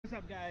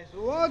What's up, guys?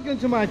 Welcome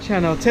to my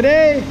channel.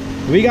 Today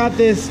we got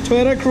this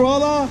Toyota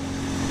Corolla.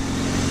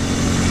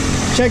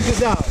 Check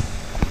this out.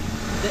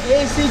 The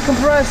AC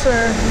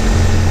compressor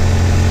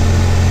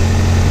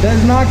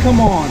does not come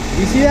on.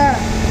 You see that?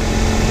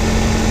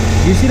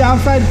 You see the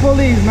outside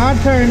pulley is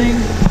not turning.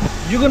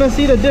 You're gonna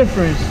see the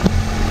difference.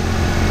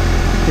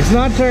 It's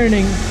not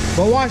turning,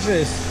 but watch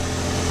this.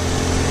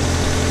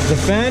 The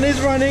fan is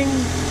running,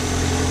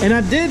 and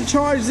I did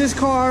charge this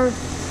car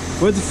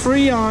with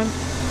Freon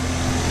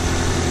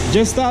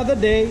just the other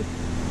day,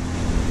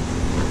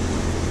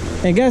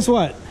 and guess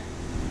what?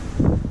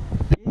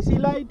 The AC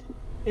light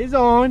is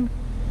on.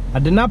 I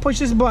did not push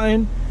this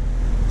button,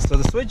 so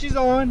the switch is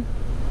on,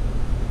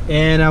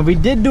 and we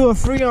did do a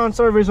Freon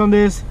service on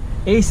this.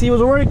 AC was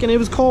working, it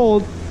was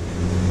cold,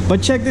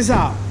 but check this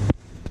out.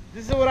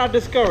 This is what I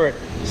discovered.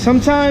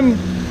 Sometimes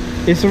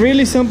it's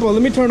really simple.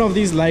 Let me turn off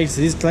these lights.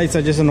 These lights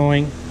are just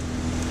annoying.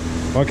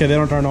 Okay, they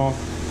don't turn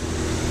off.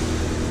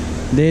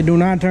 They do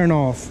not turn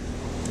off.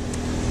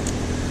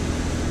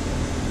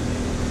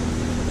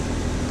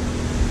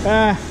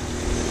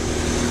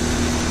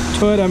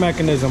 Toyota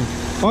mechanism.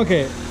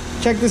 Okay,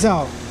 check this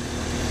out.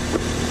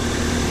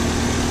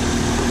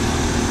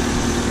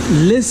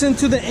 Listen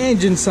to the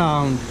engine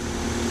sound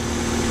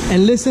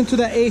and listen to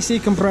the AC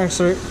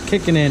compressor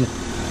kicking in.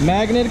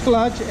 Magnet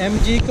clutch,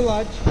 MG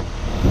clutch,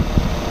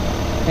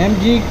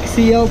 MG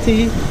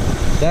CLT.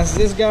 That's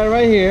this guy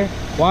right here.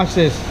 Watch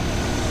this.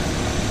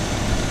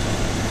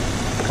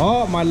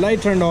 Oh, my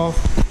light turned off.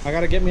 I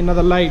gotta get me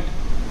another light.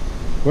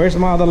 Where's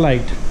my other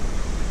light?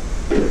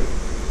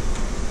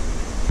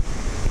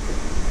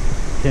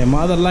 Okay,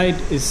 my other light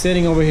is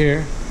sitting over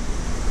here.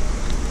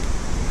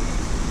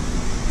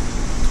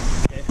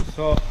 Okay,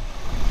 so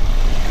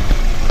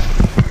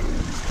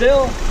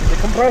still the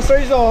compressor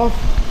is off,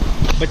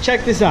 but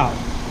check this out.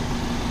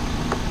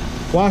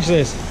 Watch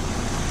this.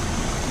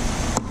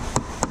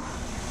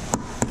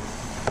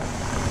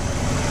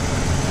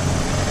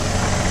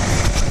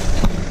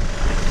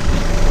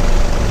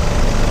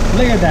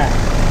 Look at that.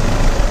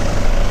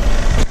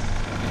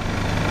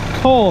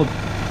 Cold.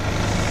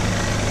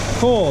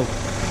 Cold.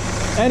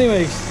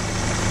 Anyways,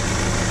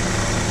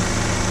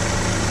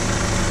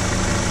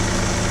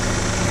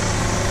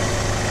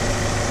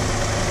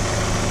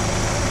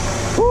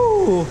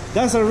 whoo,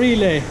 that's a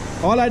relay.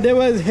 All I did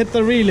was hit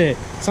the relay.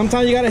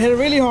 Sometimes you gotta hit it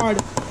really hard,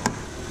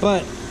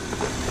 but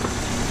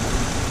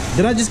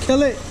did I just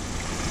kill it?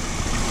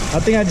 I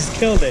think I just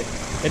killed it.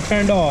 It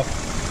turned off.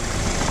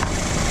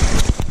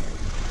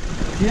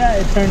 Yeah,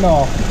 it turned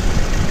off.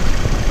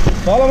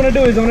 So all I'm gonna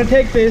do is I'm gonna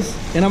take this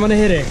and I'm gonna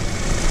hit it.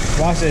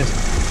 Watch this.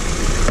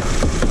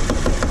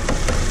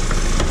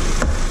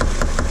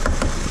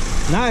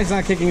 Now it's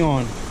not kicking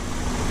on.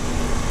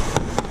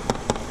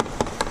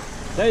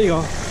 There you go.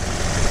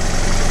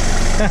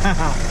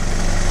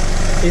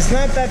 It's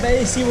not that the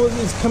AC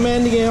was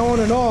commanding it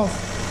on and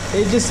off.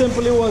 It just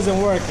simply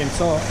wasn't working.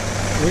 So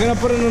we're gonna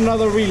put in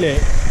another relay.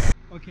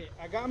 Okay,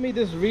 I got me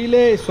this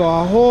relay, so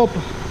I hope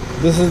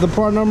this is the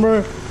part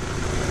number.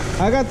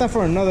 I got that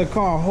for another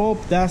car. I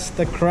hope that's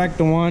the correct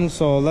one.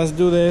 So let's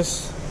do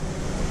this.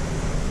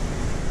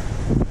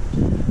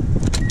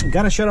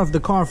 Gotta shut off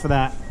the car for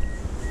that.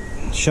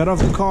 Shut off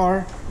the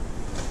car.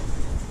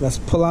 Let's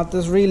pull out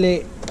this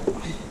relay.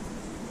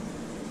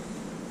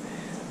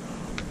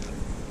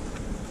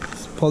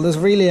 Let's pull this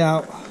relay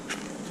out.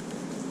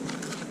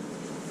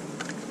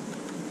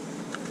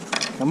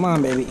 Come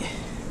on, baby.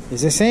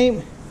 Is it the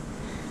same?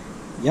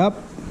 Yep.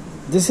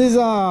 This is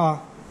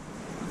a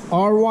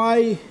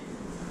RY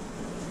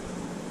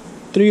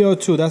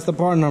 302. That's the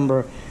part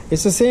number.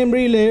 It's the same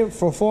relay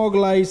for fog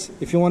lights.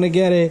 If you want to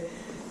get it,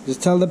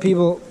 just tell the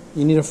people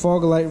you need a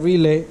fog light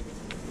relay.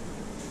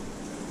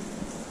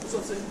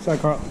 Sorry,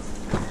 Carl.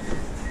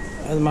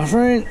 That's my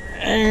friend,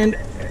 and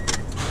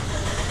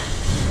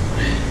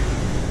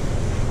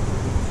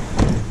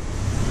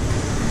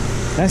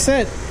that's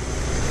it.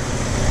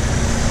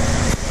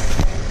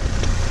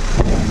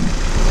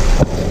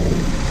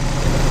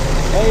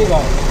 There you go.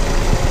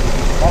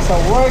 That's a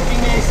working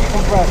AC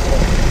compressor.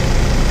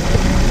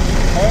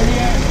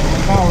 Earlier it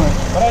was not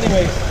working. But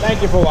anyways,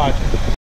 thank you for watching.